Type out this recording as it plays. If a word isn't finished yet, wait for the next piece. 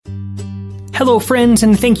Hello friends,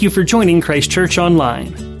 and thank you for joining Christ Church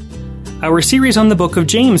Online. Our series on the book of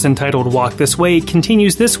James entitled Walk This Way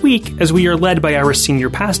continues this week as we are led by our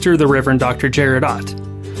senior pastor, the Reverend Dr. Jared Ott.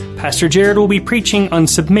 Pastor Jared will be preaching on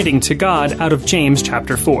submitting to God out of James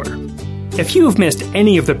chapter 4. If you have missed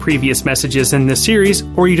any of the previous messages in this series,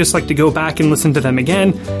 or you just like to go back and listen to them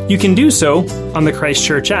again, you can do so on the Christ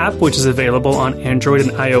Church app, which is available on Android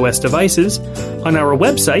and iOS devices, on our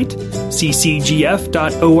website,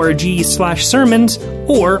 ccgf.org/sermons,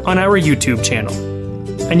 or on our YouTube channel.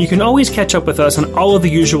 And you can always catch up with us on all of the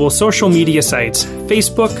usual social media sites,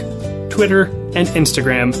 Facebook, Twitter, and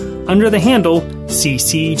Instagram, under the handle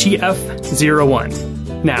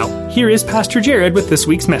ccgf01. Now, here is Pastor Jared with this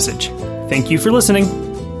week's message. Thank you for listening.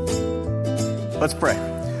 Let's pray.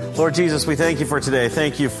 Lord Jesus, we thank you for today.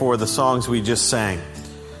 Thank you for the songs we just sang.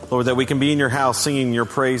 Lord, that we can be in your house singing your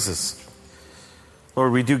praises.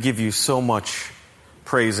 Lord, we do give you so much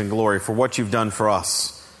praise and glory for what you've done for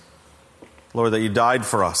us. Lord, that you died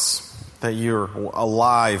for us, that you're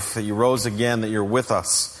alive, that you rose again, that you're with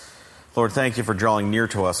us. Lord, thank you for drawing near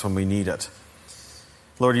to us when we need it.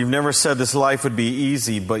 Lord, you've never said this life would be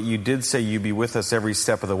easy, but you did say you'd be with us every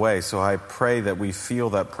step of the way. So I pray that we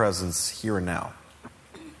feel that presence here and now.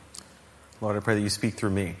 Lord, I pray that you speak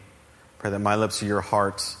through me. I pray that my lips are your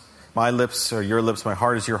heart. My lips are your lips. My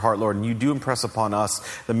heart is your heart, Lord. And you do impress upon us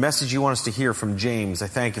the message you want us to hear from James. I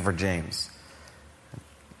thank you for James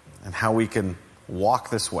and how we can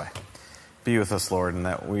walk this way. Be with us, Lord, and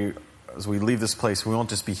that as we leave this place, we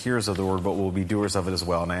won't just be hearers of the word, but we'll be doers of it as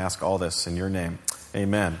well. And I ask all this in your name.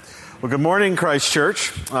 Amen. Well, good morning, Christ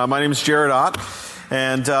Church. My name is Jared Ott.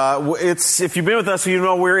 And if you've been with us, you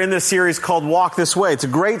know we're in this series called Walk This Way. It's a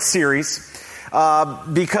great series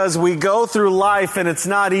because we go through life and it's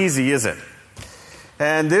not easy, is it?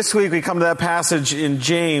 And this week we come to that passage in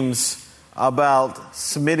James about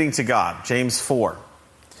submitting to God, James 4.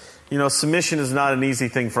 You know, submission is not an easy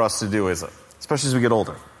thing for us to do, is it? Especially as we get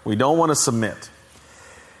older. We don't want to submit.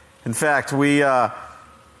 In fact, we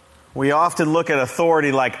often look at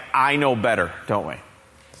authority like, I know better, don't we?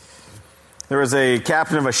 There was a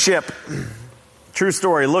captain of a ship, true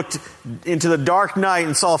story, looked into the dark night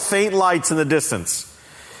and saw faint lights in the distance.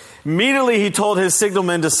 Immediately he told his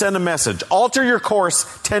signalman to send a message, alter your course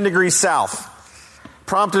 10 degrees south.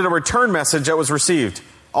 Prompted a return message that was received,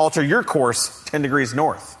 alter your course 10 degrees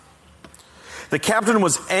north. The captain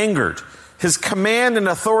was angered. His command and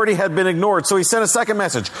authority had been ignored, so he sent a second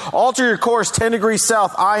message. Alter your course 10 degrees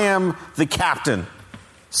south. I am the captain.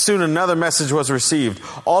 Soon another message was received.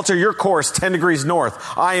 Alter your course 10 degrees north.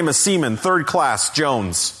 I am a seaman, third class,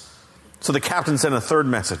 Jones. So the captain sent a third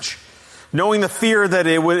message. Knowing the fear that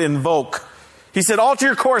it would invoke, he said, alter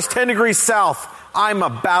your course 10 degrees south. I'm a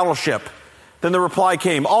battleship. Then the reply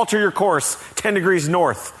came, alter your course 10 degrees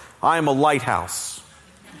north. I am a lighthouse.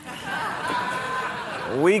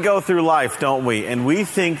 We go through life, don't we? And we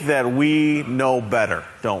think that we know better,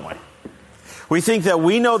 don't we? We think that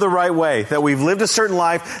we know the right way, that we've lived a certain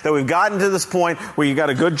life, that we've gotten to this point where you got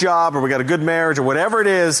a good job or we got a good marriage or whatever it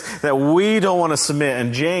is, that we don't want to submit.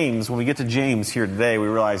 And James, when we get to James here today, we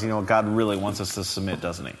realize, God really wants us to submit,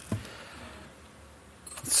 doesn't he?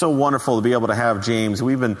 It's so wonderful to be able to have James.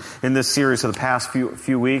 We've been in this series for the past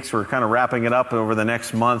few weeks. We're kind of wrapping it up over the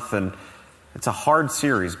next month, and it's a hard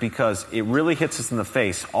series because it really hits us in the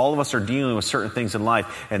face. All of us are dealing with certain things in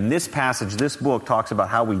life. And this passage, this book, talks about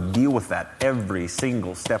how we deal with that every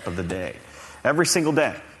single step of the day. Every single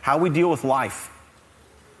day. How we deal with life.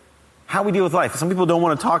 How we deal with life. Some people don't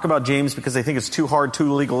want to talk about James because they think it's too hard,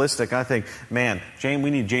 too legalistic. I think, man, James, we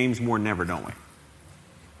need James more than ever, don't we?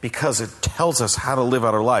 Because it tells us how to live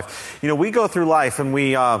out our life. We go through life and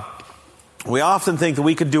we often think that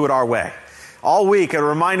we could do it our way. All week, it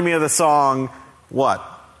reminded me of the song, what?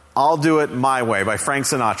 I'll Do It My Way by Frank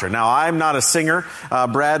Sinatra. Now, I'm not a singer.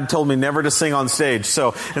 Brad told me never to sing on stage.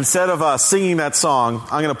 So instead of singing that song,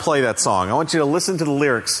 I'm going to play that song. I want you to listen to the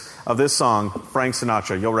lyrics of this song, Frank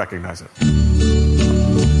Sinatra. You'll recognize it.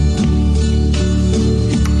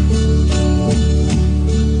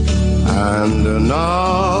 And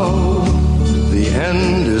now the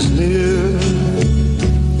end is near,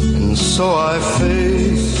 and so I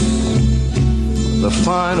face the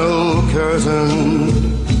final curtain.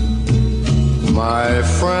 My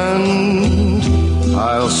friend,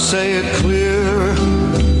 I'll say it clear,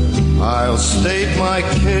 I'll state my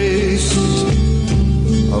case,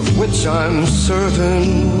 of which I'm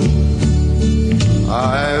certain.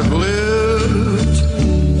 I've lived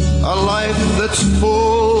a life that's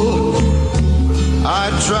full.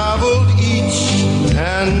 I traveled each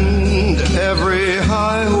and every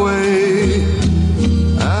highway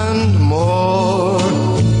and more,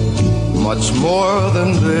 much more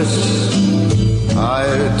than this.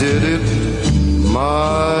 I did it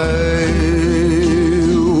my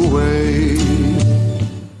way.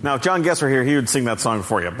 Now, if John Guest were here, he would sing that song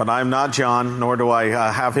for you. But I'm not John, nor do I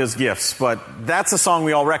have his gifts. But that's a song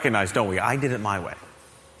we all recognize, don't we? I Did It My Way.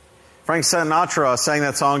 Frank Sinatra sang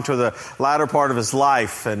that song to the latter part of his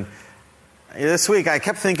life. And this week, I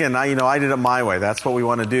kept thinking, I did it my way. That's what we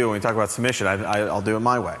want to do when we talk about submission. I'll do it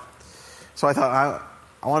my way. So I thought,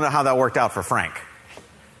 I want to know how that worked out for Frank.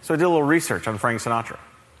 So I did a little research on Frank Sinatra.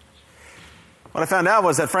 What I found out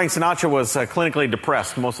was that Frank Sinatra was clinically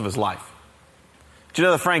depressed most of his life. Did you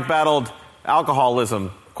know that Frank battled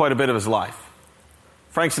alcoholism quite a bit of his life?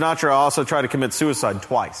 Frank Sinatra also tried to commit suicide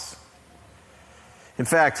twice. In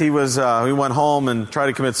fact, he went home and tried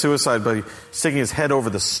to commit suicide by sticking his head over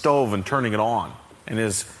the stove and turning it on. And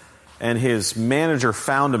his manager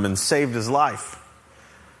found him and saved his life.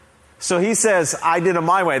 So he says, I did it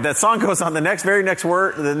my way. That song goes on the very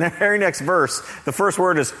next verse. The first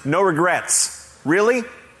word is no regrets. Really?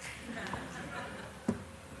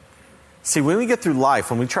 See, when we get through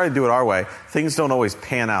life, when we try to do it our way, things don't always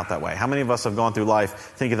pan out that way. How many of us have gone through life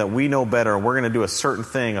thinking that we know better and we're going to do a certain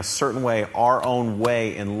thing, a certain way, our own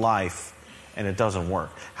way in life, and it doesn't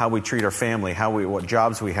work? How we treat our family, what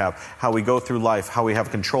jobs we have, how we go through life, how we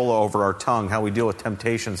have control over our tongue, how we deal with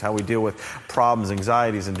temptations, how we deal with problems,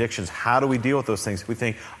 anxieties, addictions. How do we deal with those things? We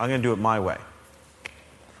think, I'm going to do it my way.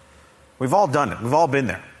 We've all done it. We've all been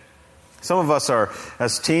there. Some of us are,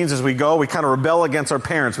 as teens, as we go, we kind of rebel against our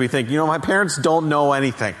parents. We think, my parents don't know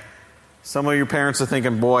anything. Some of your parents are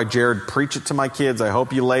thinking, boy, Jared, preach it to my kids. I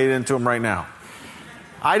hope you lay it into them right now.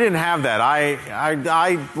 I didn't have that.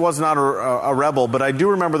 I was not a rebel, but I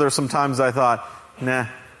do remember there were some times I thought, nah,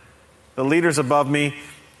 the leaders above me,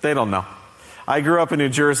 they don't know. I grew up in New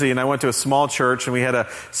Jersey, and I went to a small church, and we had a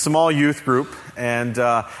small youth group. And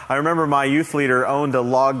I remember my youth leader owned a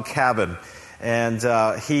log cabin. And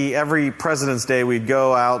every President's Day, we'd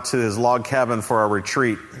go out to his log cabin for our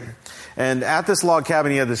retreat. And at this log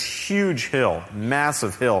cabin, he had this huge hill,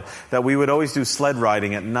 massive hill, that we would always do sled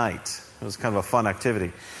riding at night. It was kind of a fun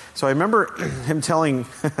activity. So I remember him telling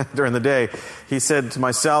during the day, he said to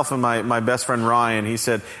myself and my best friend Ryan, he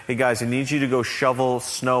said, hey guys, I need you to go shovel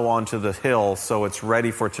snow onto the hill so it's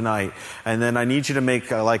ready for tonight. And then I need you to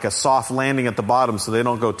make like a soft landing at the bottom so they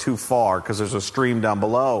don't go too far because there's a stream down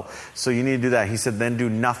below. So you need to do that. He said, then do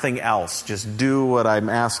nothing else. Just do what I'm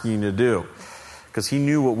asking you to do. Because he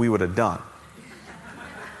knew what we would have done.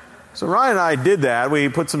 So Ryan and I did that. We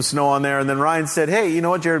put some snow on there, and then Ryan said, hey, you know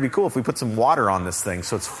what, Jared, it'd be cool if we put some water on this thing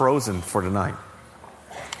so it's frozen for tonight.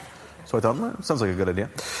 So I thought, well, that sounds like a good idea.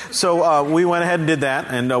 So we went ahead and did that,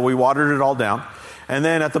 and we watered it all down. And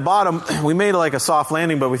then at the bottom, we made like a soft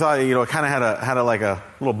landing, but we thought, it kind of had a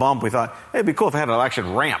little bump. We thought, hey, it'd be cool if it had an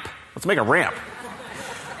actual ramp. Let's make a ramp.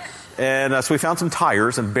 And so we found some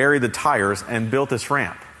tires and buried the tires and built this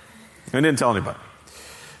ramp. We didn't tell anybody.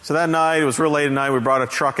 So that night, it was real late at night, we brought a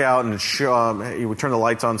truck out and we turned the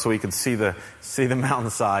lights on so we could see the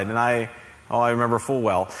mountainside. And I remember full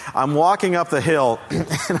well. I'm walking up the hill,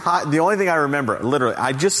 and the only thing I remember, literally,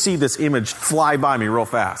 I just see this image fly by me real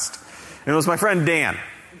fast. And it was my friend Dan.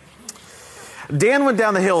 Dan went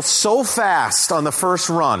down the hill so fast on the first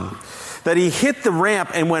run that he hit the ramp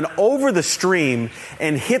and went over the stream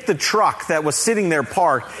and hit the truck that was sitting there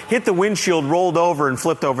parked, hit the windshield, rolled over, and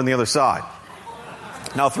flipped over on the other side.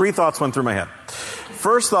 Now, 3 thoughts went through my head.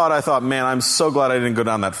 First thought, I thought, man, I'm so glad I didn't go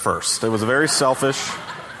down that first. It was a very selfish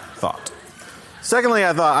thought. Secondly,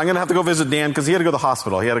 I thought, I'm going to have to go visit Dan because he had to go to the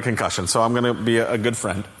hospital. He had a concussion, so I'm going to be a good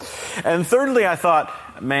friend. And thirdly, I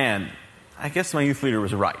thought, man, I guess my youth leader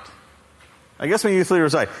was right. He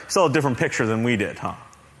saw a different picture than we did, huh?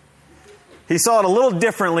 He saw it a little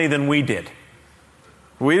differently than we did.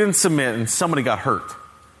 We didn't submit, and somebody got hurt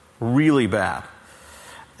really bad.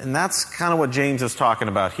 And that's kind of what James is talking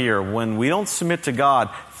about here. When we don't submit to God,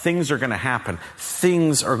 things are going to happen.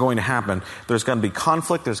 Things are going to happen. There's going to be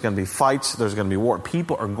conflict. There's going to be fights. There's going to be war.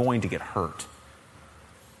 People are going to get hurt.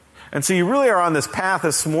 And so you really are on this path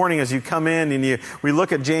this morning as you come in and we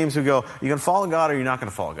look at James, we go, are you going to follow God or are you not going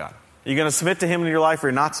to follow God? Are you going to submit to Him in your life or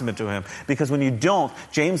you're not submit to Him? Because when you don't,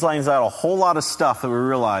 James lines out a whole lot of stuff that we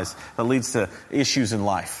realize that leads to issues in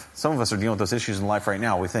life. Some of us are dealing with those issues in life right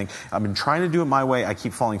now. We think, I've been trying to do it my way. I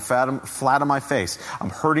keep falling flat on my face. I'm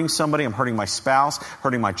hurting somebody. I'm hurting my spouse,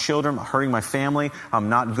 hurting my children, hurting my family. I'm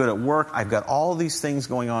not good at work. I've got all these things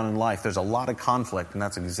going on in life. There's a lot of conflict, and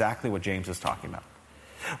that's exactly what James is talking about.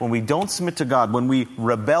 When we don't submit to God, when we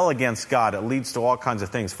rebel against God, it leads to all kinds of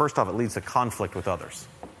things. First off, it leads to conflict with others.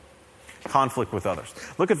 Conflict with others.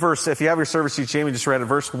 Look at if you have your service sheet, Jamie just read it,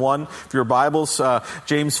 verse 1 of your Bibles,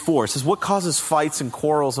 James 4. It says, what causes fights and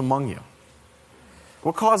quarrels among you?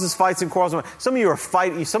 What causes fights and quarrels among you? Some of you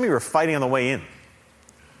are fighting on the way in.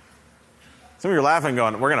 Some of you are laughing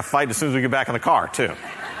going, we're going to fight as soon as we get back in the car, too.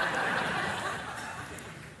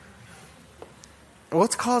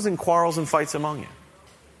 What's causing quarrels and fights among you?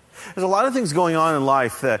 There's a lot of things going on in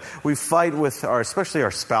life that we fight with, especially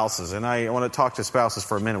our spouses. And I want to talk to spouses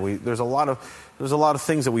for a minute. There's a lot of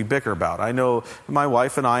things that we bicker about. I know my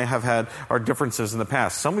wife and I have had our differences in the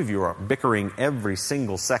past. Some of you are bickering every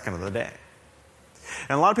single second of the day.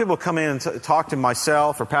 And a lot of people come in and talk to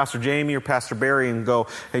myself or Pastor Jamie or Pastor Barry and go,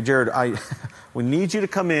 hey, Jared, we need you to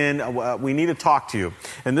come in. We need to talk to you.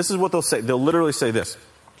 And this is what they'll say. They'll literally say this.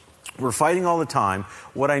 We're fighting all the time.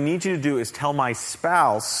 What I need you to do is tell my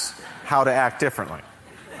spouse how to act differently.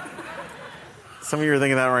 Some of you are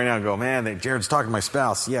thinking that right now and go, man, Jared's talking to my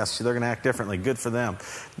spouse. Yes, they're going to act differently. Good for them.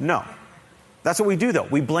 No. That's what we do, though.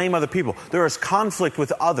 We blame other people. There is conflict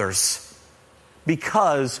with others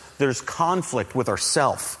because there's conflict with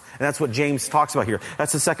ourselves. And that's what James talks about here.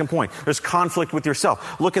 That's the second point. There's conflict with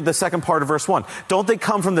yourself. Look at the second part of verse 1. Don't they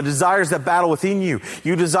come from the desires that battle within you?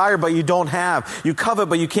 You desire, but you don't have. You covet,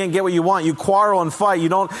 but you can't get what you want. You quarrel and fight. You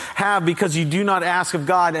don't have because you do not ask of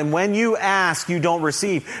God. And when you ask, you don't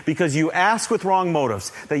receive because you ask with wrong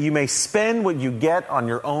motives, that you may spend what you get on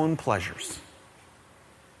your own pleasures.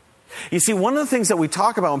 You see, one of the things that we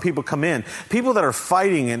talk about when people come in, people that are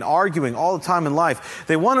fighting and arguing all the time in life,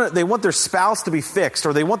 they want their spouse to be fixed,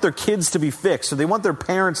 or they want their kids to be fixed, or they want their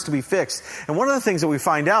parents to be fixed. And one of the things that we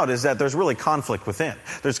find out is that there's really conflict within.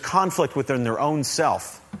 There's conflict within their own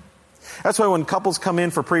self. That's why when couples come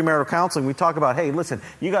in for premarital counseling, we talk about, hey, listen,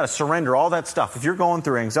 you got to surrender all that stuff. If you're going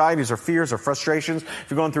through anxieties or fears or frustrations, if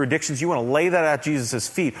you're going through addictions, you want to lay that at Jesus'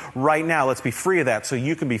 feet right now. Let's be free of that so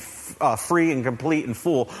you can be free and complete and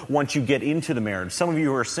full once you get into the marriage. Some of you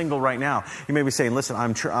who are single right now, you may be saying, listen,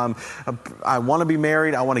 I want to be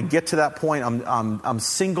married. I want to get to that point. I'm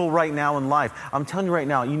single right now in life. I'm telling you right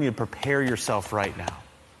now, you need to prepare yourself right now.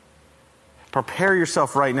 Prepare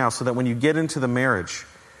yourself right now so that when you get into the marriage,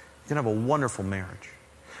 you can have a wonderful marriage.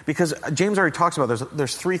 Because James already talks about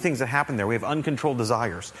there's three things that happen there. We have uncontrolled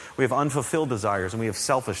desires, we have unfulfilled desires, and we have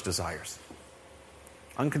selfish desires.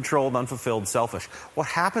 Uncontrolled, unfulfilled, selfish. What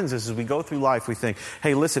happens is as we go through life, we think,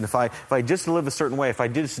 hey, listen, if I just live a certain way, if I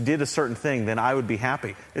just did a certain thing, then I would be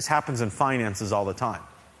happy. This happens in finances all the time.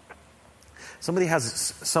 Somebody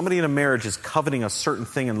in a marriage is coveting a certain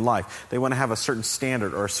thing in life. They want to have a certain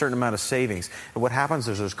standard or a certain amount of savings. And what happens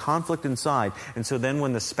is there's conflict inside. And so then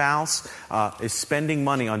when the spouse is spending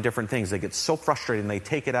money on different things, they get so frustrated and they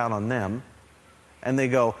take it out on them. And they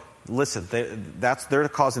go, listen, they're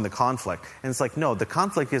causing the conflict. And it's like, no, the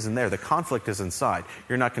conflict isn't there. The conflict is inside.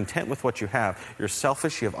 You're not content with what you have. You're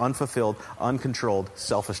selfish. You have unfulfilled, uncontrolled,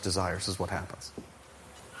 selfish desires is what happens.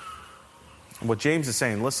 And what James is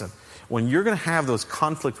saying, listen, when you're going to have those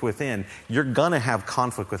conflict within, you're going to have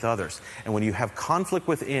conflict with others. And when you have conflict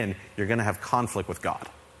within, you're going to have conflict with God.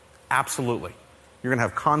 Absolutely. You're going to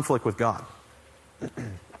have conflict with God.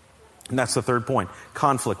 And that's the third point,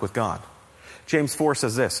 conflict with God. James 4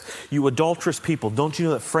 says this, you adulterous people, don't you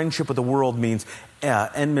know that friendship with the world means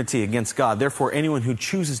enmity against God? Therefore, anyone who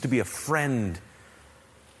chooses to be a friend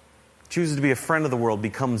of the world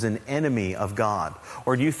becomes an enemy of God.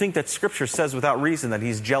 Or do you think that Scripture says without reason that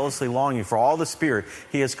He's jealously longing for all the Spirit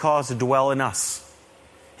He has caused to dwell in us?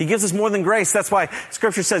 He gives us more than grace. That's why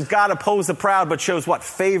Scripture says God opposes the proud but shows what?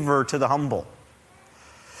 Favor to the humble.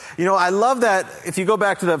 You know, I love that if you go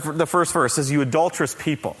back to the first verse, it says you adulterous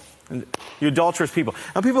people. You adulterous people.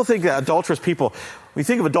 Now people think that adulterous people, when you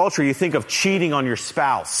think of adultery, you think of cheating on your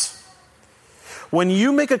spouse. When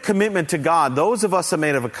you make a commitment to God, those of us that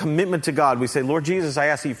made a commitment to God, we say, Lord Jesus, I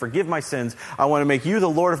ask that you forgive my sins. I want to make you the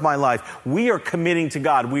Lord of my life. We are committing to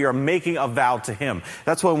God. We are making a vow to Him.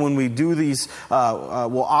 That's why when we do these,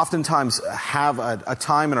 we'll oftentimes have a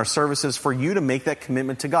time in our services for you to make that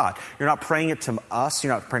commitment to God. You're not praying it to us.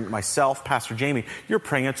 You're not praying it to myself, Pastor Jamie. You're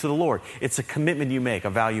praying it to the Lord. It's a commitment you make, a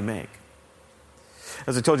vow you make.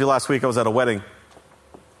 As I told you last week, I was at a wedding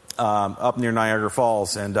up near Niagara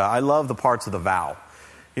Falls, and I love the parts of the vow.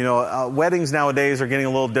 You know, weddings nowadays are getting a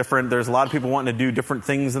little different. There's a lot of people wanting to do different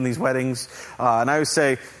things in these weddings, and I would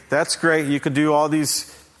say, that's great. You could do all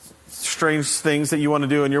these strange things that you want to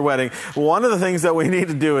do in your wedding. One of the things that we need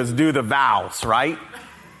to do is do the vows, right?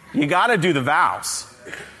 You got to do the vows.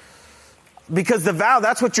 Because the vow,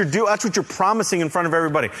 that's what you're doing. That's what you're promising in front of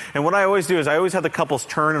everybody. And what I always do is I always have the couples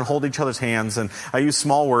turn and hold each other's hands. And I use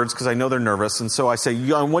small words because I know they're nervous. And so I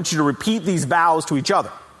say, I want you to repeat these vows to each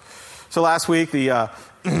other. So last week, the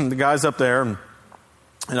guys up there, and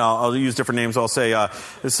I'll use different names. I'll say,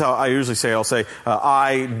 this is how I usually say, I'll say,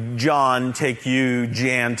 I, John, take you,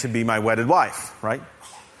 Jan, to be my wedded wife, right?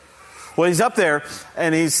 Well, he's up there,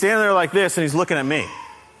 and he's standing there like this, and he's looking at me.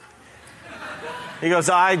 He goes,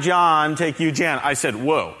 I, John, take you, Jan. I said,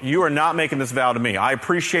 whoa, you are not making this vow to me. I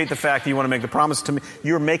appreciate the fact that you want to make the promise to me.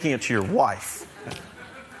 You're making it to your wife.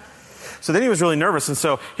 So then he was really nervous, and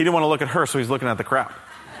so he didn't want to look at her, so he's looking at the crowd.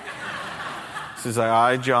 So he's like,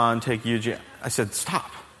 I, John, take you, Jan. I said, stop.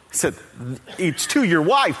 I said, it's to your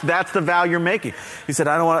wife. That's the vow you're making. He said,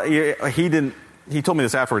 I don't want to, he told me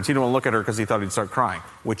this afterwards. He didn't want to look at her because he thought he'd start crying,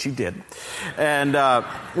 which he did. And,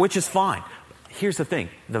 which is fine. Here's the thing.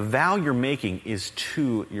 The vow you're making is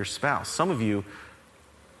to your spouse. Some of you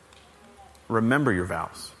remember your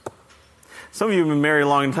vows. Some of you have been married a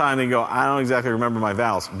long time and you go, I don't exactly remember my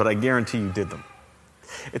vows, but I guarantee you did them.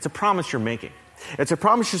 It's a promise you're making. It's a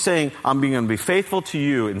promise you're saying, I'm going to be faithful to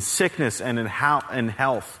you in sickness and in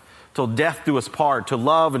health, till death do us part, to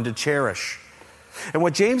love and to cherish. And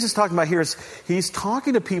what James is talking about here is he's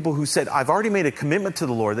talking to people who said, I've already made a commitment to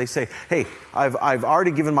the Lord. They say, hey, I've already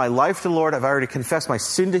given my life to the Lord. I've already confessed my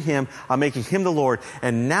sin to Him. I'm making Him the Lord.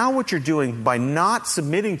 And now what you're doing by not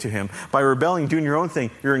submitting to Him, by rebelling, doing your own thing,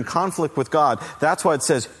 you're in conflict with God. That's why it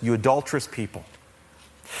says, you adulterous people.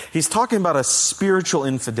 He's talking about a spiritual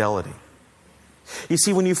infidelity. You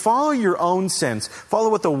see, when you follow your own sense, follow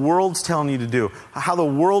what the world's telling you to do, how the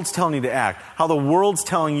world's telling you to act, how the world's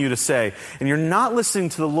telling you to say, and you're not listening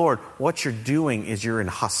to the Lord, what you're doing is you're in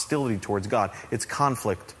hostility towards God. It's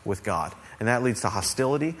conflict with God. And that leads to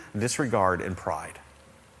hostility, disregard, and pride.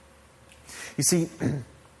 You see,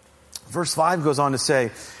 verse 5 goes on to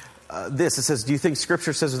say this. It says, do you think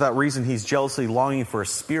Scripture says without reason He's jealously longing for a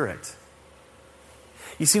spirit?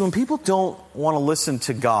 You see, when people don't want to listen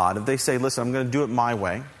to God, if they say, listen, I'm going to do it my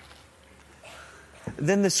way,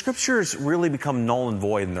 then the Scriptures really become null and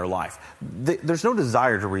void in their life. There's no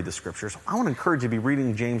desire to read the Scriptures. I want to encourage you to be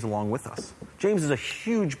reading James along with us. James is a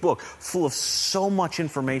huge book full of so much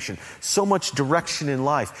information, so much direction in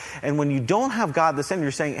life. And when you don't have God at the center,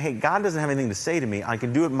 you're saying, hey, God doesn't have anything to say to me. I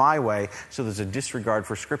can do it my way. So there's a disregard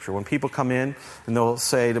for Scripture. When people come in and they'll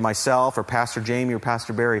say to myself or Pastor Jamie or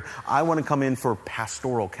Pastor Barry, I want to come in for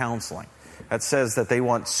pastoral counseling. That says that they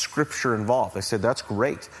want Scripture involved. I said, that's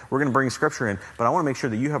great. We're going to bring Scripture in, but I want to make sure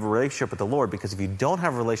that you have a relationship with the Lord, because if you don't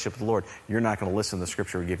have a relationship with the Lord, you're not going to listen to the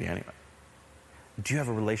Scripture we give you anyway. Do you have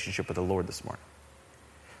a relationship with the Lord this morning?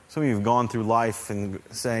 Some of you have gone through life and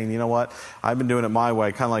saying, you know what, I've been doing it my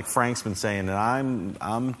way, kind of like Frank's been saying, and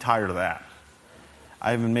I'm tired of that.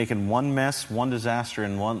 I've been making one mess, one disaster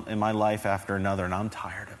in my life after another, and I'm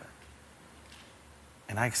tired of it.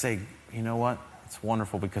 And I say, you know what? It's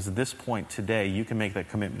wonderful, because at this point today, you can make that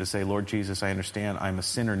commitment to say, Lord Jesus, I understand I'm a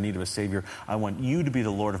sinner in need of a Savior. I want you to be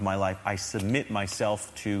the Lord of my life. I submit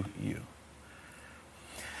myself to you.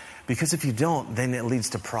 Because if you don't, then it leads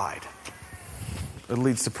to pride. It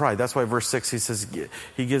leads to pride. That's why verse 6, he says,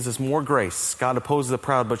 He gives us more grace. God opposes the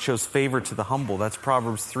proud, but shows favor to the humble. That's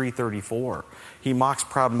Proverbs 3:34. He mocks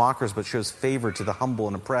proud mockers, but shows favor to the humble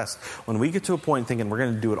and oppressed. When we get to a point thinking we're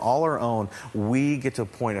going to do it all our own, we get to a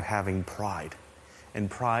point of having pride. And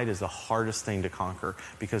pride is the hardest thing to conquer,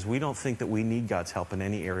 because we don't think that we need God's help in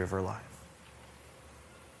any area of our life.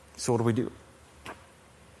 So what do we do?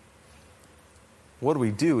 What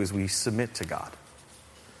we do is we submit to God.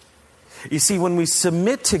 You see, when we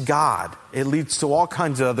submit to God, it leads to all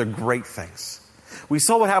kinds of other great things. We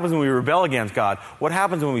saw what happens when we rebel against God. What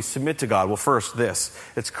happens when we submit to God? Well, first,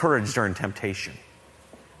 it's courage during temptation.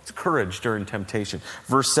 It's courage during temptation.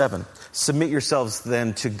 Verse 7, submit yourselves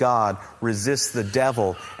then to God, resist the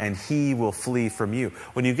devil, and he will flee from you.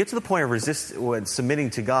 When you get to the point of submitting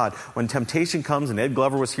to God, when temptation comes, and Ed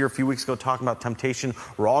Glover was here a few weeks ago talking about temptation,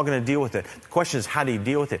 we're all going to deal with it. The question is, how do you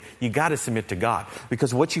deal with it? You got to submit to God.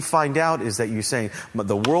 Because what you find out is that you're saying,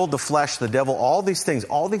 the world, the flesh, the devil, all these things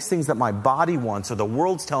that my body wants, or the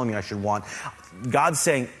world's telling me I should want, God's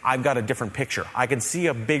saying, I've got a different picture. I can see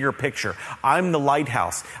a bigger picture. I'm the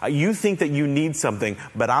lighthouse. You think that you need something,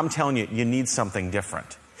 but I'm telling you, you need something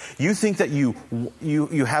different. You think that you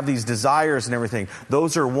have these desires and everything.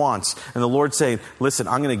 Those are wants. And the Lord's saying, listen,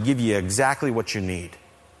 I'm going to give you exactly what you need.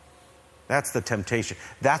 That's the temptation.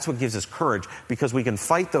 That's what gives us courage, because we can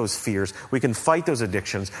fight those fears. We can fight those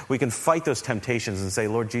addictions. We can fight those temptations and say,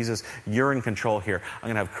 Lord Jesus, you're in control here. I'm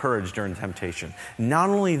going to have courage during temptation. Not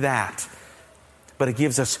only that, but it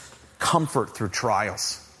gives us comfort through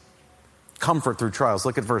trials. Comfort through trials.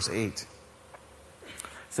 Look at verse 8. It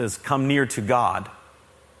says, come near to God,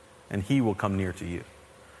 and he will come near to you.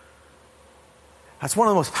 That's one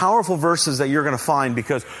of the most powerful verses that you're going to find,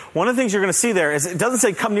 because one of the things you're going to see there is it doesn't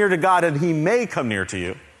say come near to God and he may come near to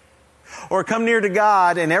you, or come near to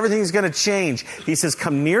God and everything's going to change. He says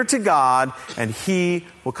come near to God and he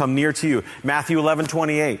will come near to you. Matthew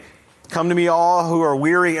 11:28. Come to me all who are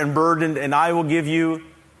weary and burdened and I will give you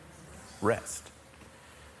rest.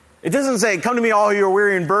 It doesn't say come to me all who are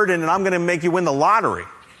weary and burdened and I'm going to make you win the lottery.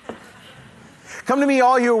 Come to me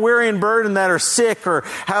all you are weary and burdened that are sick or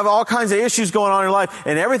have all kinds of issues going on in your life,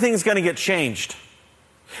 and everything's going to get changed.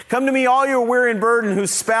 Come to me all you are weary and burdened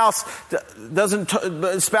whose spouse doesn't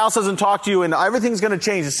talk to you, and everything's going to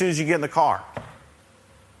change as soon as you get in the car.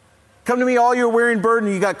 Come to me all you are weary and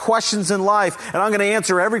burdened, you got questions in life, and I'm going to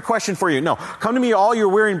answer every question for you. No, come to me all you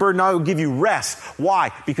are weary and burdened, I will give you rest.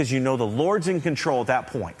 Why? Because you know the Lord's in control at that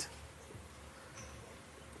point.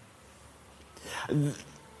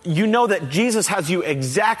 You know that Jesus has you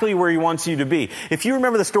exactly where he wants you to be. If you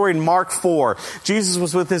remember the story in Mark 4, Jesus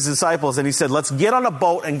was with his disciples and he said, let's get on a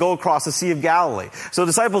boat and go across the Sea of Galilee. So the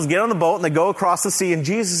disciples get on the boat and they go across the sea, and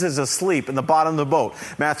Jesus is asleep in the bottom of the boat,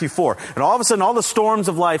 Matthew 4. And all of a sudden all the storms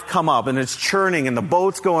of life come up and it's churning and the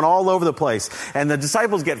boat's going all over the place. And the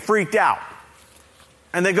disciples get freaked out.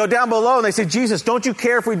 And they go down below and they say, Jesus, don't you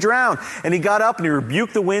care if we drown? And he got up and he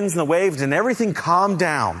rebuked the winds and the waves and everything calmed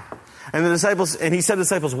down. And he said to the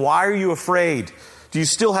disciples, why are you afraid? Do you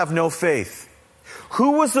still have no faith?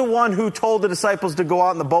 Who was the one who told the disciples to go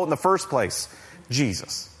out in the boat in the first place?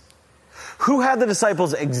 Jesus. Who had the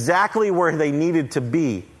disciples exactly where they needed to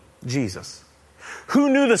be? Jesus. Who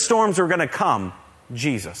knew the storms were going to come?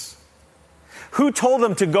 Jesus. Who told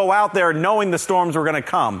them to go out there knowing the storms were going to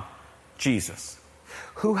come? Jesus.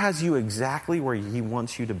 Who has you exactly where he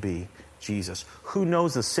wants you to be? Jesus. Who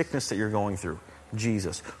knows the sickness that you're going through?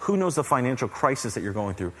 Jesus. Who knows the financial crisis that you're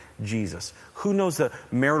going through? Jesus. Who knows the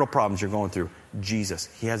marital problems you're going through? Jesus.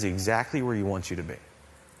 He has you exactly where he wants you to be.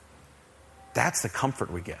 That's the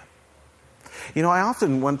comfort we get. You know, I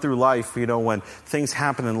often went through life, when things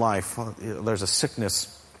happen in life, there's a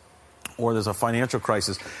sickness or there's a financial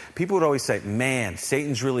crisis, people would always say, man,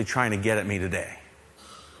 Satan's really trying to get at me today.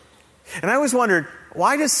 And I always wondered,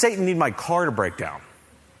 why does Satan need my car to break down?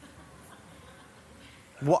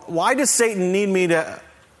 Why does Satan need me to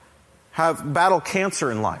battle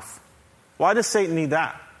cancer in life? Why does Satan need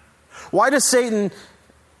that? Why does Satan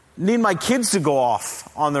need my kids to go off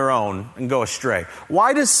on their own and go astray?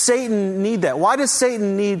 Why does Satan need that? Why does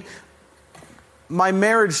Satan need my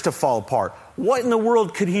marriage to fall apart? What in the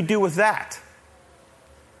world could he do with that?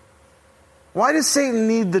 Why does Satan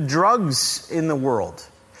need the drugs in the world?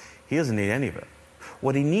 He doesn't need any of it.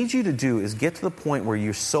 What he needs you to do is get to the point where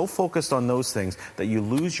you're so focused on those things that you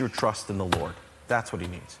lose your trust in the Lord. That's what he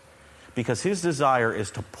needs. Because his desire is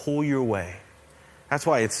to pull you away. That's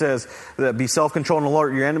why it says that be self-controlled and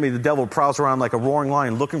alert. Your enemy, the devil, prowls around like a roaring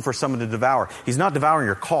lion looking for someone to devour. He's not devouring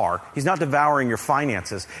your car. He's not devouring your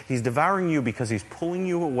finances. He's devouring you because he's pulling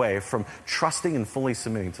you away from trusting and fully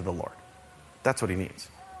submitting to the Lord. That's what he needs.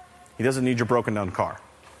 He doesn't need your broken down car.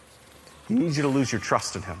 He needs you to lose your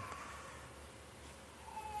trust in him.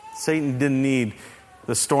 Satan didn't need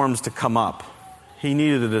the storms to come up. He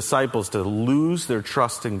needed the disciples to lose their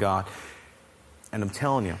trust in God. And I'm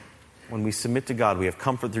telling you, when we submit to God, we have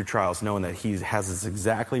comfort through trials, knowing that he has us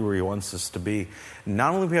exactly where he wants us to be.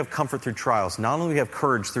 Not only do we have comfort through trials, not only do we have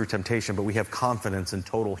courage through temptation, but we have confidence and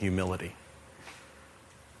total humility.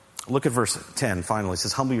 Look at verse 10, finally. It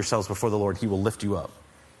says, humble yourselves before the Lord, he will lift you up.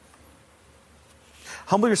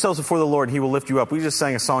 Humble yourselves before the Lord, he will lift you up. We just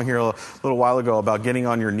sang a song here a little while ago about getting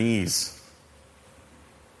on your knees.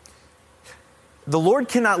 The Lord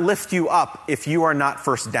cannot lift you up if you are not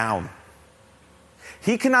first down.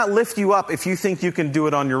 He cannot lift you up if you think you can do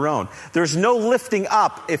it on your own. There's no lifting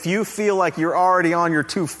up if you feel like you're already on your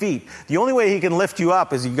 2 feet. The only way he can lift you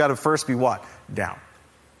up is you've got to first be what? Down.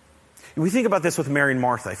 We think about this with Mary and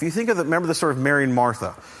Martha. If you remember the story of Mary and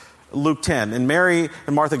Martha. Luke 10. And Mary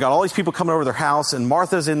and Martha got all these people coming over their house, and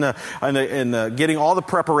Martha's in getting all the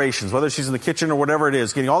preparations, whether she's in the kitchen or whatever it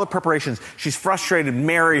is, getting all the preparations. She's frustrated.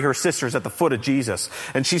 Mary, her sister's at the foot of Jesus.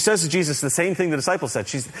 And she says to Jesus the same thing the disciples said.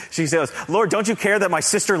 She says, Lord, don't you care that my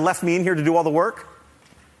sister left me in here to do all the work?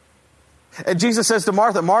 And Jesus says to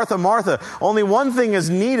Martha, Martha, Martha, only one thing is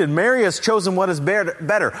needed. Mary has chosen what is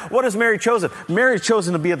better. What has Mary chosen? Mary has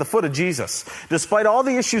chosen to be at the foot of Jesus. Despite all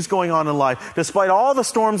the issues going on in life, despite all the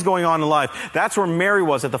storms going on in life, that's where Mary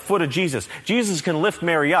was, at the foot of Jesus. Jesus can lift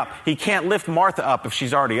Mary up. He can't lift Martha up if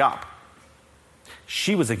she's already up.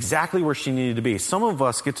 She was exactly where she needed to be. Some of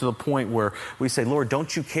us get to the point where we say, Lord,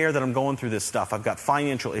 don't you care that I'm going through this stuff? I've got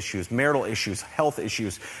financial issues, marital issues, health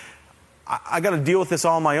issues. I got to deal with this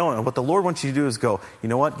all on my own. And what the Lord wants you to do is go, you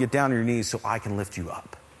know what? Get down on your knees so I can lift you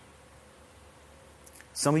up.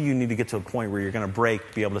 Some of you need to get to a point where you're going to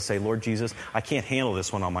break, be able to say, Lord Jesus, I can't handle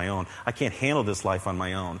this one on my own. I can't handle this life on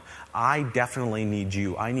my own. I definitely need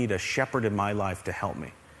you. I need a shepherd in my life to help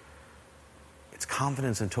me. It's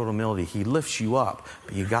confidence and total humility. He lifts you up,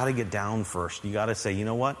 but you got to get down first. You got to say, you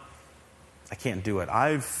know what? I can't do it.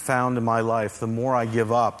 I've found in my life, the more I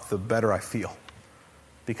give up, the better I feel,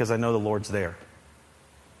 because I know the Lord's there.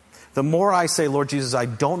 The more I say, Lord Jesus, I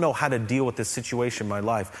don't know how to deal with this situation in my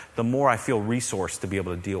life, the more I feel resourced to be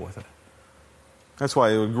able to deal with it. That's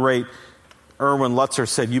why the great Erwin Lutzer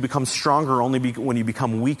said, you become stronger only when you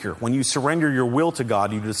become weaker. When you surrender your will to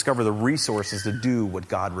God, you discover the resources to do what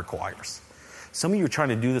God requires. Some of you are trying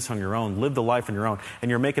to do this on your own, live the life on your own, and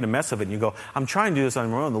you're making a mess of it, and you go, I'm trying to do this on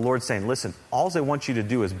my own. The Lord's saying, listen, all I want you to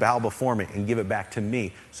do is bow before me and give it back to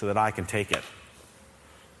me so that I can take it.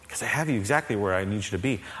 Because I have you exactly where I need you to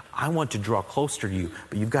be. I want to draw closer to you,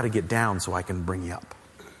 but you've got to get down so I can bring you up.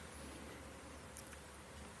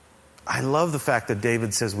 I love the fact that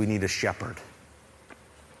David says we need a shepherd.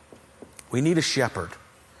 We need a shepherd.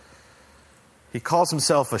 He calls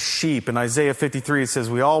himself a sheep. In Isaiah 53, it says,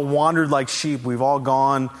 we all wandered like sheep. We've all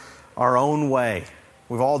gone our own way.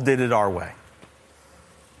 We've all did it our way.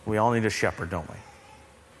 We all need a shepherd, don't we?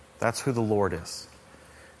 That's who the Lord is.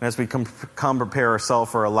 And as we come prepare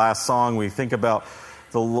ourselves for our last song, we think about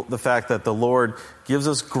the fact that the Lord gives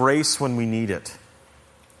us grace when we need it.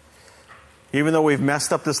 Even though we've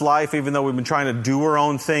messed up this life, even though we've been trying to do our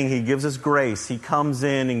own thing, He gives us grace. He comes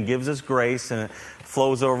in and gives us grace, and it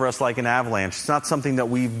flows over us like an avalanche. It's not something that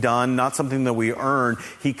we've done, not something that we earn.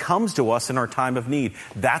 He comes to us in our time of need.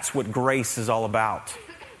 That's what grace is all about.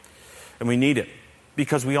 And we need it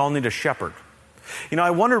because we all need a shepherd. You know,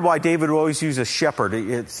 I wondered why David would always use a shepherd.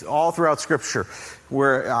 It's all throughout Scripture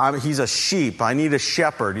where he's a sheep. I need a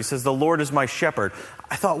shepherd. He says, the Lord is my shepherd.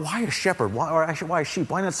 I thought, why a shepherd? Why a sheep?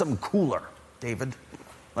 Why not something cooler, David?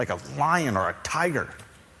 Like a lion or a tiger.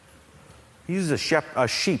 He uses a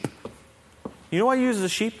sheep. You know why he uses a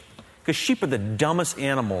sheep? Because sheep are the dumbest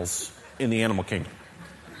animals in the animal kingdom.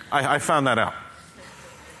 I found that out.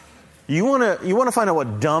 You want to find out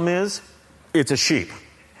what dumb is? It's a sheep.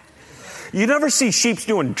 You never see sheep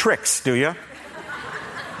doing tricks, do you?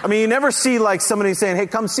 I mean, you never see like somebody saying, hey,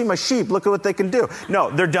 come see my sheep. Look at what they can do. No,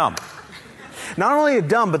 they're dumb. Not only are they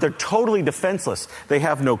dumb, but they're totally defenseless. They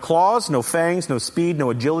have no claws, no fangs, no speed, no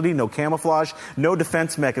agility, no camouflage, no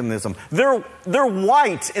defense mechanism. They're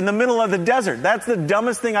white in the middle of the desert. That's the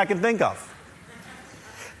dumbest thing I can think of.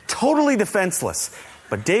 Totally defenseless.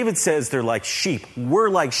 But David says they're like sheep. We're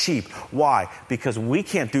like sheep. Why? Because we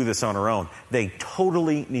can't do this on our own. They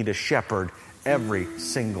totally need a shepherd every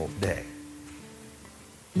single day.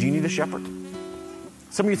 Do you need a shepherd?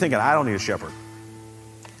 Some of you are thinking, I don't need a shepherd.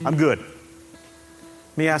 I'm good.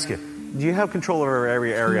 Let me ask you, do you have control over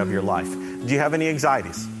every area of your life? Do you have any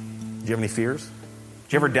anxieties? Do you have any fears? Do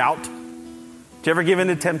you ever doubt? Do you ever give in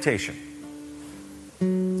to temptation?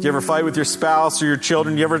 Do you ever fight with your spouse or your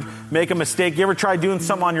children? Do you ever make a mistake? Do you ever try doing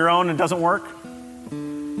something on your own and it doesn't work?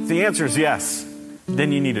 If the answer is yes,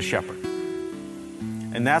 then you need a shepherd.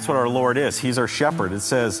 And that's what our Lord is. He's our shepherd. It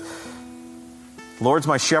says, Lord's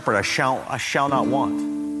my shepherd, I shall not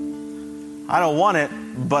want. I don't want it,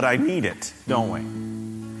 but I need it, don't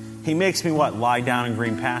we? He makes me what? Lie down in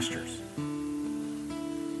green pastures.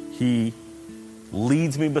 He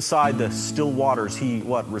leads me beside the still waters. He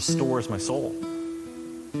what? Restores my soul.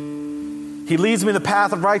 He leads me in the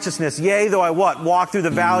path of righteousness. Yea, though I what? Walk through the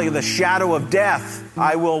valley of the shadow of death.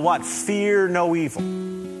 I will what? Fear no evil.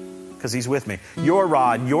 Because He's with me. Your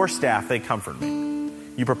rod, your staff, they comfort me.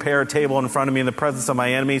 You prepare a table in front of me in the presence of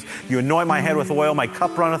my enemies. You anoint my head with oil. My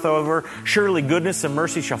cup runneth over. Surely goodness and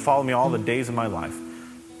mercy shall follow me all the days of my life.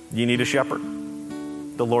 You need a shepherd.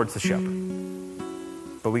 The Lord's the shepherd.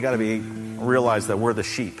 But we got to realize that we're the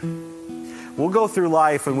sheep. We'll go through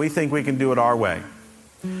life and we think we can do it our way.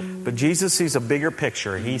 But Jesus sees a bigger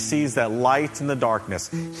picture. He sees that light in the darkness.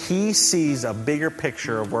 He sees a bigger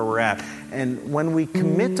picture of where we're at. And when we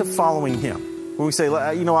commit to following Him, when we say,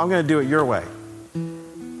 you know, I'm going to do it your way,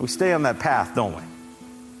 we stay on that path, don't we?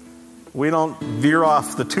 We don't veer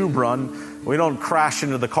off the tube run. We don't crash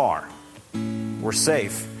into the car. We're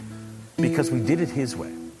safe because we did it His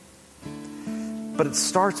way. But it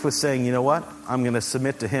starts with saying, you know what? I'm going to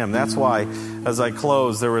submit to Him. That's why, as I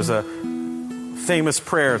close, there was a famous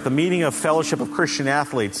prayer at the meeting of Fellowship of Christian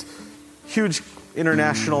Athletes, huge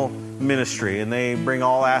international ministry, and they bring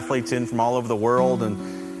all athletes in from all over the world,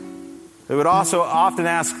 and they would also often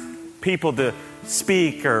ask people to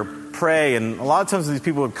speak or pray, and a lot of times these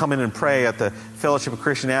people would come in and pray at the Fellowship of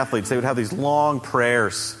Christian Athletes. They would have these long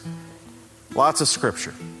prayers, lots of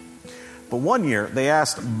scripture. But one year, they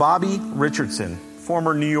asked Bobby Richardson,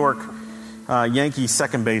 former New York Yankees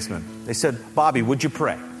second baseman. They said, Bobby, would you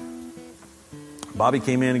pray? Bobby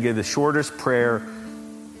came in and gave the shortest prayer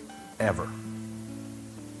ever.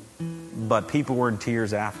 But people were in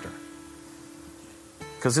tears after.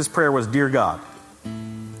 Because his prayer was, Dear God,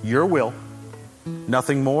 your will,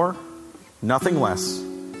 nothing more, nothing less,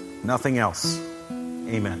 nothing else.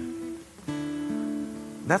 Amen.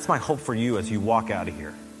 That's my hope for you as you walk out of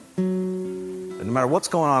here. That no matter what's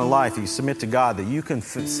going on in life, you submit to God, that you can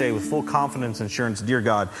say with full confidence and assurance, Dear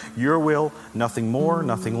God, your will, nothing more,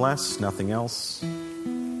 nothing less, nothing else.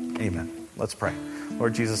 Amen. Let's pray.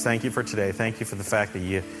 Lord Jesus, thank you for today. Thank you for the fact that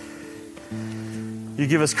you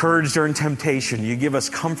give us courage during temptation. You give us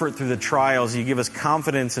comfort through the trials. You give us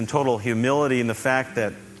confidence and total humility in the fact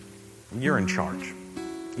that you're in charge.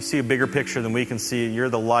 You see a bigger picture than we can see. You're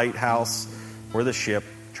the lighthouse. We're the ship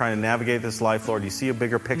trying to navigate this life, Lord. You see a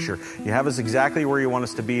bigger picture. You have us exactly where you want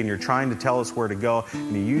us to be, and you're trying to tell us where to go,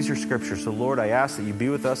 and you use your scripture. So, Lord, I ask that you be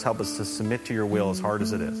with us. Help us to submit to your will as hard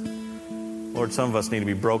as it is. Lord, some of us need to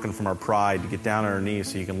be broken from our pride to get down on our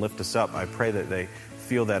knees so you can lift us up. I pray that they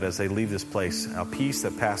feel that as they leave this place, a peace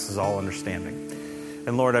that passes all understanding.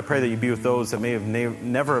 And Lord, I pray that you be with those that may have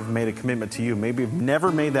never have made a commitment to you, maybe have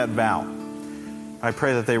never made that vow. I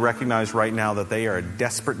pray that they recognize right now that they are in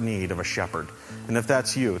desperate need of a shepherd. And if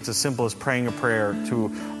that's you, it's as simple as praying a prayer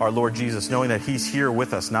to our Lord Jesus, knowing that he's here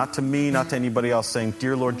with us, not to me, not to anybody else, saying,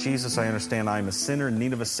 Dear Lord Jesus, I understand I am a sinner in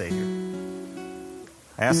need of a Savior.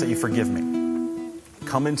 I ask that you forgive me.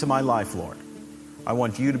 Come into my life, Lord. I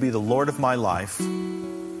want you to be the Lord of my life.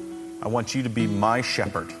 I want you to be my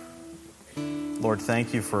shepherd. Lord,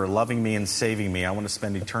 thank you for loving me and saving me. I want to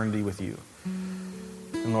spend eternity with you.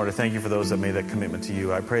 And Lord, I thank you for those that made that commitment to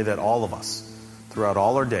you. I pray that all of us, throughout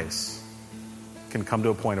all our days, can come to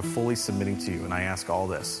a point of fully submitting to you. And I ask all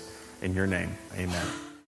this in your name. Amen.